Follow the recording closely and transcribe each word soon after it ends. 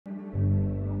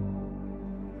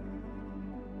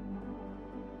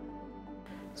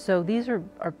So these are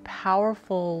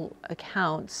powerful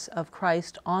accounts of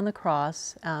Christ on the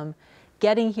cross.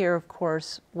 Getting here, of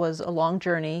course, was a long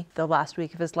journey. The last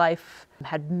week of his life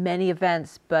had many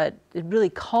events, but it really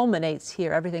culminates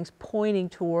here. Everything's pointing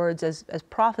towards, as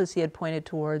prophecy had pointed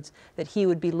towards, that he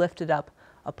would be lifted up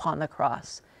upon the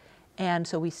cross. And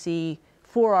so we see,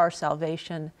 for our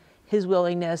salvation, his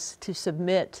willingness to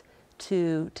submit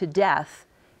to death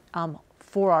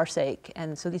for our sake.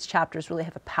 And so these chapters really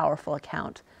have a powerful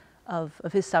account of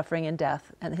his suffering and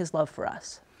death and his love for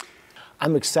us.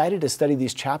 I'm excited to study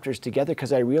these chapters together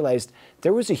because I realized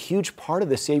there was a huge part of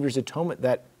the Savior's atonement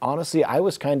that honestly I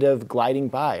was kind of gliding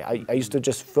by. I used to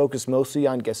just focus mostly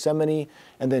on Gethsemane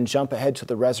and then jump ahead to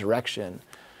the resurrection.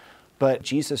 But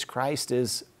Jesus Christ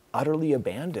is utterly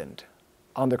abandoned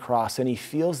on the cross, and he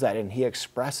feels that and he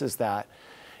expresses that.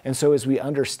 And so as we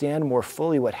understand more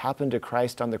fully what happened to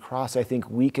Christ on the cross, I think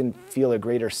we can feel a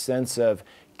greater sense of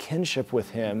kinship with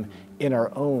him in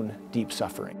our own deep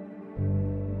suffering.